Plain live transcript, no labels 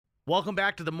Welcome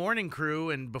back to the morning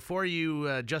crew. And before you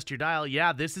adjust your dial,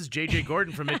 this is JJ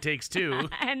Gordon from It Takes Two.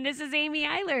 And this is Amy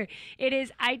Eiler. It is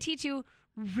I Teach You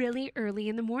really early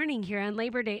in the morning here on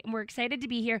Labor Day, and we're excited to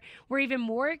be here. We're even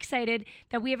more excited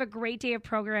that we have a great day of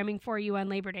programming for you on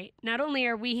Labor Day. Not only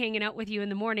are we hanging out with you in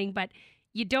the morning, but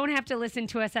you don't have to listen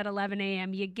to us at 11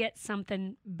 a.m. You get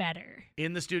something better.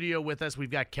 In the studio with us, we've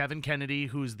got Kevin Kennedy,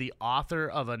 who's the author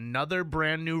of another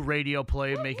brand new radio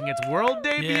play making its world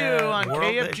debut on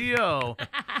KFGO.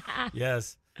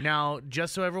 Yes. Now,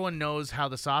 just so everyone knows how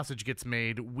the sausage gets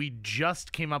made, we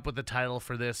just came up with the title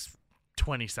for this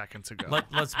 20 seconds ago.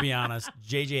 Let's be honest.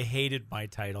 JJ hated my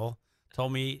title,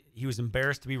 told me he was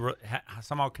embarrassed to be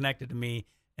somehow connected to me,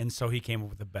 and so he came up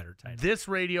with a better title. This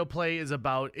radio play is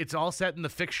it's all set in the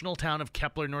fictional town of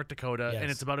Kepler, North Dakota, Yes. and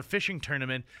it's about a fishing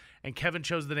tournament, and Kevin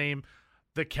chose the name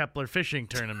the Kepler Fishing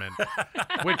Tournament,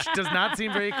 which does not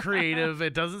seem very creative.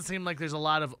 It doesn't seem like there's a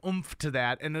lot of oomph to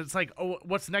that, and it's like, oh,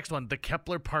 what's the next one? The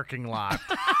Kepler Parking Lot.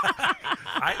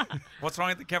 What's wrong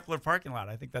with the Kepler parking lot?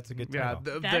 I think that's a good title.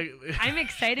 I'm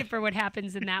excited for what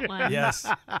happens in that one. Yes.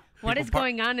 What is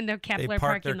going on in the Kepler They park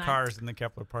parking their lot? cars in the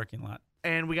Kepler parking lot.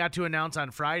 And we got to announce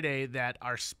on Friday that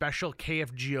our special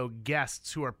KFGO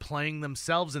guests who are playing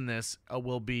themselves in this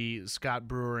will be Scott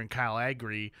Brewer and Kyle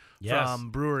Agri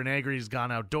from Brewer and Agri's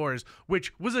Gone Outdoors,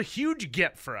 which was a huge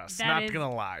get for us, not going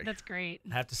to lie. That's great.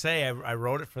 I have to say, I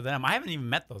wrote it for them. I haven't even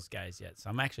met those guys yet, so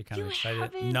I'm actually kind of excited.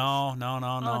 Haven't? No.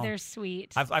 Oh, they're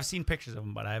sweet. I've seen pictures of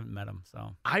them, but I haven't met them.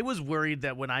 So I was worried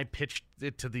that when I pitched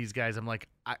it to these guys, I'm like,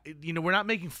 we're not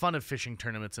making fun of fishing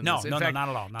tournaments in this. In fact, not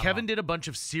at all. Kevin did a bunch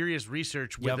of serious research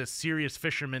with a serious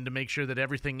fisherman to make sure that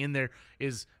everything in there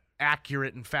is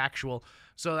accurate and factual.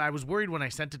 So I was worried when I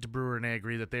sent it to Brewer and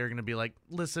Agri that they were going to be like,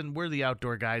 listen, we're the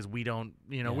outdoor guys. We don't,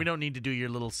 we don't need to do your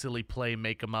little silly play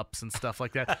make-em-ups and stuff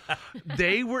like that.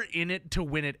 They were in it to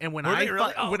win it. And when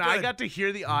I got to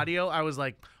hear the audio, I was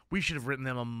like, we should have written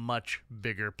them a much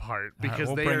bigger part because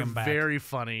we'll they bring are them back. Very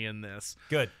funny in this.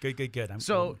 Good.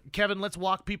 Kevin, let's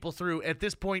walk people through at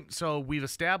this point. So we've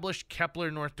established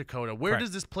Kepler, North Dakota. Where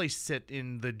does this place sit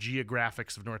in the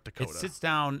geographics of North Dakota? It sits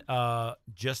down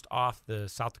just off the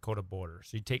South Dakota border.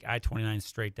 So you take I-29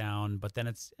 straight down, but then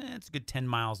it's a good 10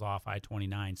 miles off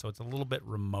I-29. So it's a little bit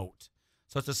remote.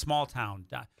 So it's a small town.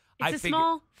 It's a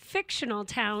small fictional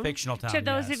town. To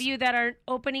those of you that aren't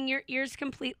opening your ears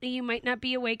completely, you might not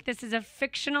be awake. This is a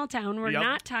fictional town. We're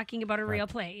not talking about a real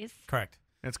place. Correct.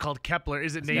 It's called Kepler.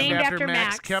 Is it named after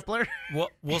Max Kepler? Well,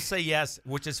 we'll say yes,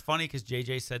 which is funny because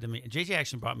JJ said to me, JJ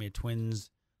actually brought me a Twins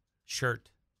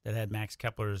shirt that had Max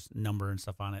Kepler's number and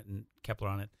stuff on it and Kepler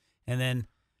on it. And then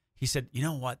he said, you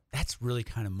know what? That's really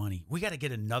kind of money. We got to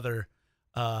get another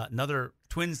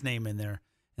Twins name in there.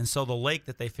 And so the lake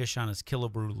that they fish on is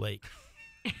Killebrew Lake,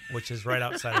 which is right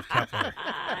outside of Kepler.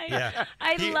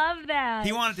 I love that.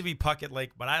 He wanted it to be Puckett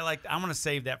Lake, but I'm going to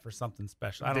save that for something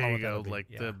special. I don't know what that'll be.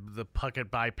 The Puckett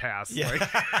bypass.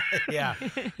 Yeah.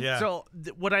 Yeah. So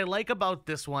what I like about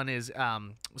this one is,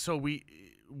 so we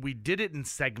did it in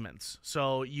segments.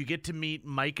 So you get to meet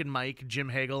Mike and Mike. Jim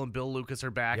Hagel and Bill Lucas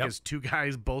are back as two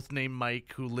guys both named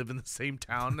Mike who live in the same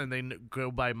town, and they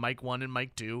go by Mike 1 and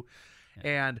Mike 2.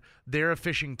 And they're a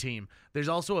fishing team. There's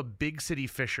also a big city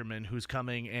fisherman who's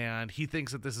coming, and he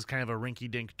thinks that this is kind of a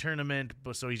rinky-dink tournament,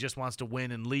 but so he just wants to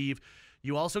win and leave.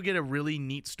 You also get a really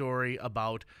neat story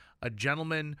about a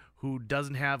gentleman who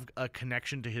doesn't have a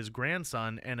connection to his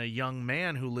grandson and a young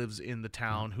man who lives in the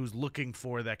town who's looking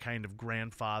for that kind of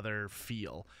grandfather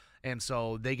feel. And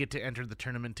so they get to enter the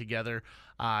tournament together.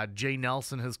 Jay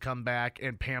Nelson has come back,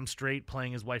 and Pam Strait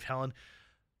playing his wife Helen.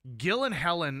 Gil and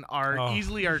Helen are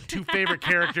easily our two favorite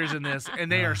characters in this,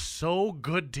 and they are so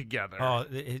good together.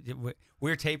 We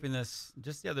were taping this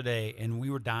just the other day, and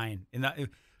we were dying. And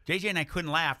JJ and I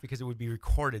couldn't laugh because it would be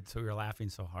recorded, so we were laughing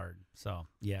so hard. So,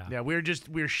 yeah. Yeah, we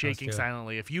were shaking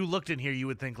silently. If you looked in here, you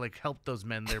would think, like, help those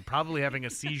men. They're probably having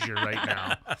a seizure right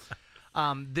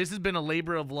now. This has been a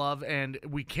labor of love, and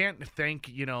we can't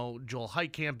thank, Joel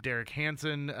Heitkamp, Derek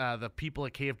Hansen, the people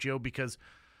at KFGO, because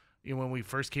when we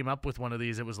first came up with one of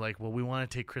these, it was like, well, we want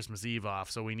to take Christmas Eve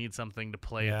off, so we need something to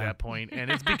play at that point.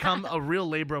 And it's become a real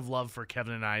labor of love for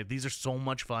Kevin and I. These are so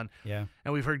much fun. Yeah.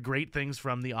 And we've heard great things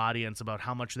from the audience about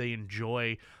how much they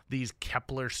enjoy these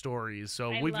Kepler stories.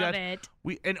 So I love it.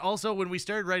 And also when we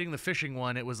started writing the fishing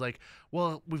one, it was like,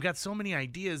 well, we've got so many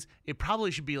ideas, it probably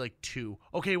should be like 2.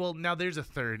 Okay, well, now there's a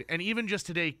 3rd. And even just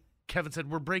today, Kevin said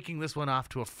we're breaking this one off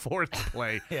to a 4th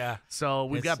play. Yeah. So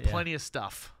we've got plenty of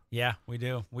stuff. Yeah, we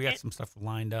do. We got some stuff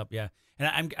lined up, yeah.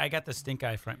 And I got the stink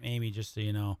eye from Amy, just so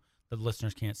you know. The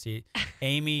listeners can't see it.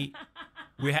 Amy,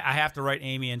 I have to write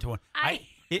Amy into one.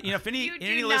 If any You do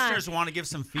any not. listeners want to give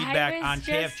some feedback was on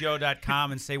just-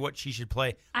 kfjo.com and say what she should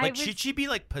play, like should she be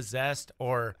like possessed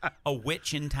or a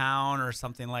witch in town or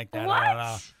something like that? What?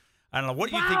 I don't know. What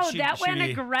do you Wow, think she that should went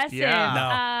be? aggressive.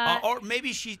 Yeah. No. Or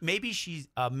maybe she's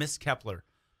Miss Kepler.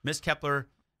 Miss Kepler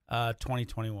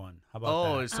 2021. How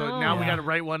about that? So now we Oh. got to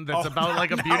write one that's about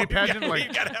like a Now beauty we pageant. gotta- like,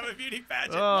 we got to have a beauty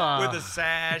pageant Oh. with a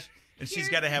sash, and she's Here's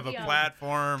got to the have a deal.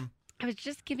 platform. I was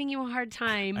just giving you a hard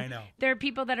time. I know. There are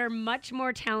people that are much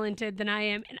more talented than I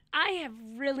am, and I have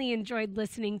really enjoyed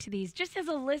listening to these. Just as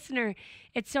a listener,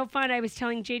 it's so fun. I was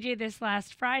telling JJ this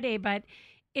last Friday, but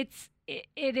it's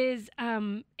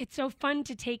so fun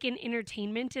to take in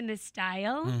entertainment in this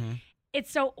style. Mm-hmm. It's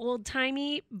so old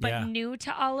timey, but Yeah. new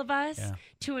to all of us Yeah.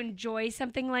 to enjoy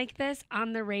something like this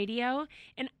on the radio.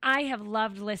 And I have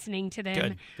loved listening to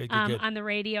them Good. on the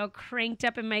radio, cranked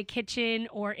up in my kitchen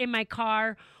or in my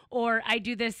car. Or I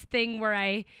do this thing where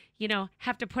I,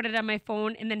 have to put it on my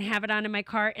phone and then have it on in my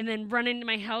car and then run into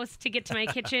my house to get to my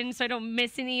kitchen so I don't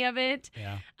miss any of it.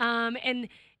 Yeah. And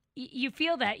you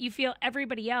feel that. You feel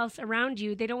everybody else around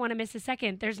you. They don't want to miss a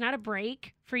second. There's not a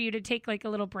break for you to take like a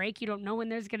little break. You don't know when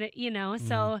there's going to,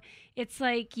 So it's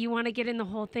like you want to get in the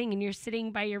whole thing and you're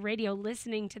sitting by your radio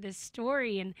listening to this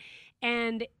story and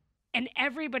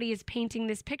everybody is painting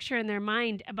this picture in their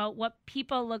mind about what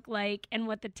people look like and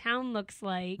what the town looks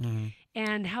like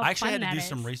and how I actually fun had to that do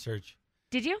some is. research.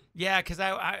 Did you? Yeah, because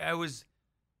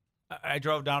I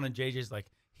drove down and JJ's like,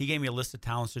 he gave me a list of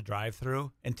towns to drive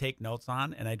through and take notes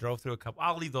on, and I drove through a couple.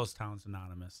 I'll leave those towns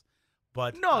anonymous.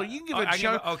 But no, you can give a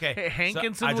shout. Okay, Hey,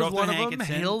 Hankinson I was drove one through of them.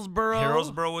 Hankinson. Hillsboro.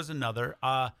 Hillsboro was another.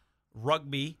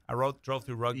 Rugby. Drove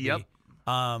through Rugby. Yep.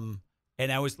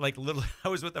 And I was like I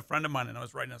was with a friend of mine, and I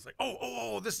was writing. I was like,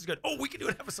 oh, this is good. Oh, we can do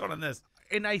an episode on this.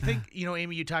 And I think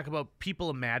Amy, you talk about people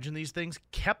imagine these things.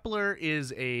 Kepler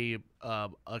is a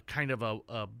kind of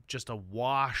just a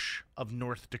wash of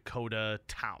North Dakota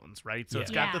towns, right? So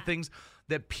it's got the Yeah. things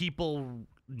that people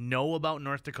know about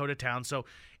North Dakota towns. So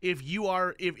if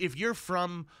you're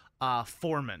from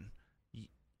Foreman,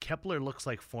 Kepler looks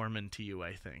like Foreman to you,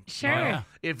 I think. Sure. Yeah.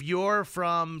 If you're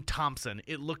from Thompson,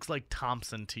 it looks like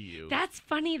Thompson to you. That's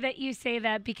funny that you say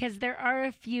that because there are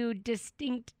a few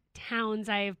distinct towns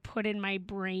I have put in my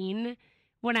brain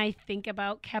when I think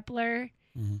about Kepler.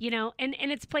 Mhm. And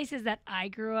it's places that I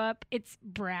grew up. It's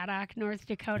Braddock, North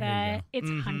There Dakota. you It's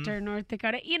Mhm. Hunter, North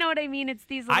Dakota. You know what I mean? It's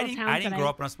these little towns. I didn't grow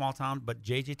up in a small town, but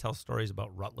JJ tells stories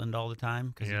about Rutland all the time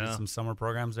because he Yeah. did some summer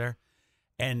programs there,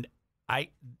 and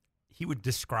he would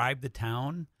describe the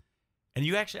town. And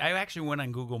I actually went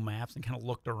on Google Maps and kind of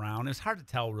looked around. It was hard to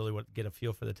tell really get a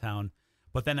feel for the town.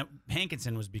 But then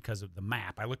Hankinson was because of the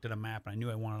map. I looked at a map and I knew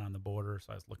I wanted on the border,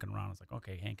 so I was looking around. I was like,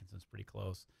 okay, Hankinson's pretty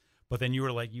close. But then you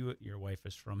were like, your wife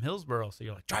is from Hillsboro, so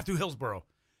you're like, drive through Hillsboro.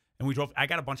 And we drove. I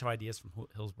got a bunch of ideas from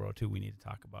Hillsboro too. We need to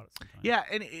talk about it sometime. Yeah,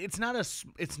 and it's not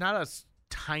a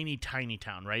tiny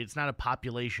town, right? It's not a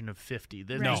population of 50.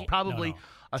 There's Right. probably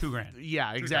No. 2,000.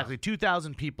 Yeah, exactly.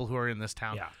 2,000 people who are in this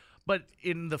town. Yeah. But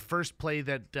in the first play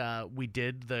that we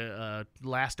did, the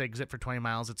last exit for 20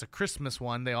 miles, it's a Christmas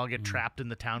one. They all get trapped in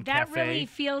the town That cafe. really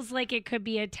feels like it could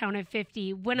be a town of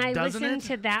 50. When I Doesn't listened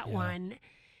it? to that Yeah. one,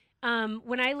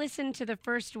 when I listened to the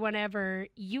first one ever,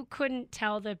 you couldn't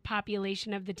tell the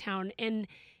population of the town. And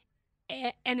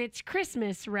it's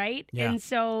Christmas, right? Yeah. And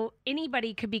so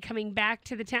anybody could be coming back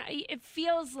to the town. It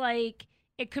feels like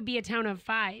it could be a town of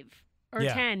 5 or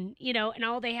Yeah. 10, and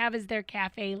all they have is their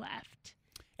cafe left.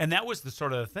 And that was the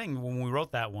sort of the thing when we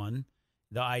wrote that one.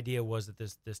 The idea was that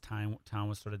this town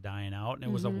was sort of dying out, and it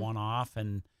was a Mhm. one-off.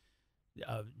 And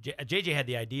JJ had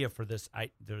the idea for this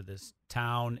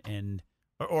town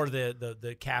or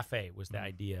the cafe was the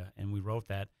idea, and we wrote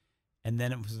that. And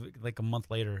then it was like a month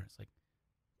later. It's like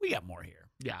we got more here.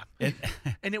 Yeah. And,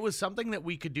 And it was something that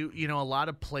we could do. A lot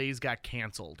of plays got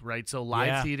canceled, right? So live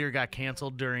Yeah. theater got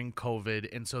canceled during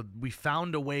COVID. And so we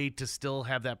found a way to still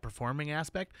have that performing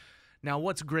aspect. Now,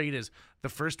 what's great is the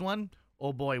first one,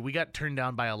 oh boy, we got turned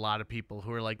down by a lot of people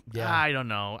who were like, Yeah. I don't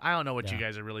know. I don't know what you Yeah.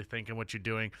 guys are really thinking, what you're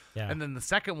doing. yeah. And then the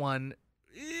second one,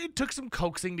 it took some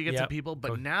coaxing to get some Yep. people, but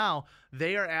Co- now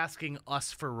they are asking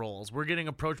us for roles. We're getting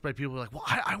approached by people who are like, well,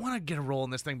 I want to get a role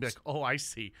in this thing. Be like, oh, I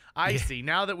see. I see.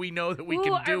 Now that we know that we Ooh,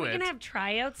 can do are we it. going to have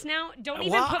tryouts now? Don't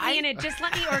even Well, put me in it. Just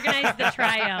let me organize the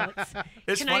tryouts.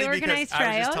 It's Can funny I organize because I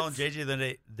was just telling tryouts? JJ the other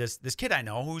day, this kid I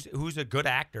know who's a good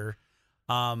actor,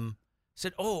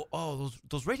 said, "Oh,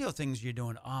 those radio things you're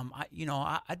doing,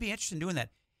 I'd be interested in doing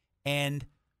that." And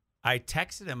I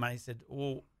texted him and I said,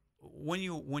 "Well, when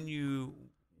you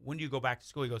go back to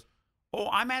school?" He goes, "Oh,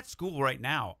 I'm at school right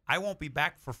now. I won't be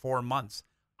back for 4 months.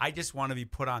 I just want to be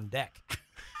put on deck."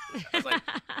 I was like,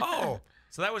 "Oh."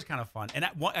 So that was kind of fun. And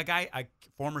a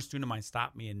former student of mine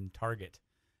stopped me in Target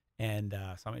and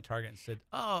saw me at Target and said,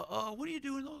 "Oh, what are you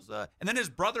doing those?" And then his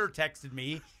brother texted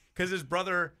me because his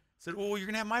brother said, "Well, you're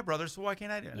gonna have my brother, so why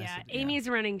can't I do it?" Yeah, said, Amy's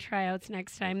running tryouts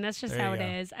next time. That's just how it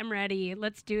is. I'm ready.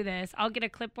 Let's do this. I'll get a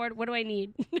clipboard. What do I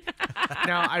need?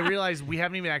 Now, I realize we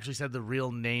haven't even actually said the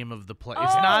real name of the play. Oh,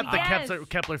 It's not yes. the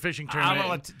Kepler fishing I'm tournament. gonna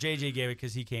let JJ give it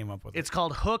because he came up with it. It's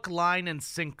called Hook, Line, and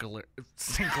Sinker. We were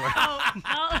Sinclair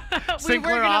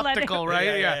gonna let Optical, him,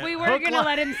 right? Yeah. We were Hook, going to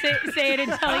let him say it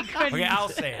until he couldn't. Okay, I'll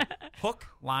say it. Hook,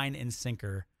 line, and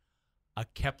sinker. A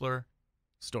Kepler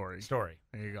Story. story.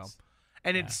 There you go.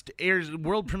 And it airs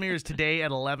world premieres today at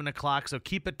 11 o'clock, so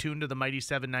keep it tuned to the Mighty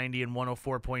 790 and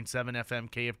 104.7 FM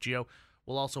KFGO.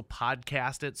 We'll also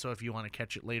podcast it, so if you want to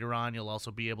catch it later on, you'll also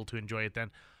be able to enjoy it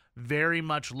then. Very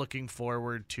much looking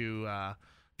forward to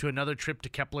another trip to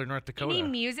Kepler, North Dakota. Any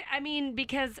music? I mean,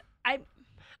 because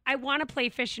I want to play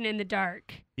fishing in the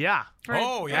dark. Yeah.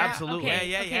 Absolutely. Okay,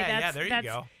 Yeah. There you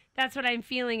go. That's what I'm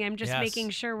feeling. I'm just Yes.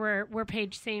 making sure we're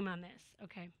page same on this.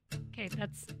 Okay,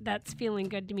 that's feeling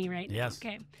good to me right now. Yes.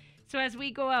 Okay. So as we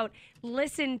go out,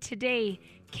 listen today,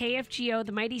 KFGO,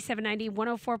 the Mighty 790,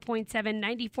 104.7,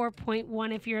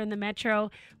 94.1 if you're in the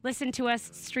metro. Listen to us,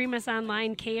 stream us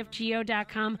online,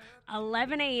 kfgo.com,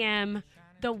 11 a.m.,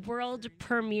 the world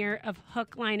premiere of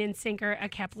Hook, Line, and Sinker, a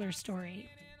Kepler story.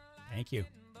 Thank you.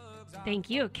 Thank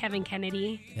you, Kevin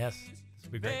Kennedy. Yes. This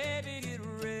will be great. Baby, get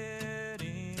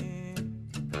ready.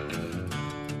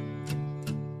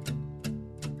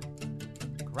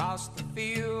 Across the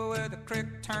field where the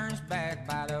creek turns back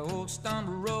by the old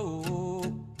stumble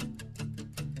road,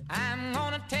 I'm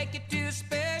gonna take you to a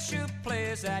special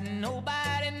place that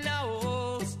nobody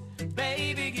knows.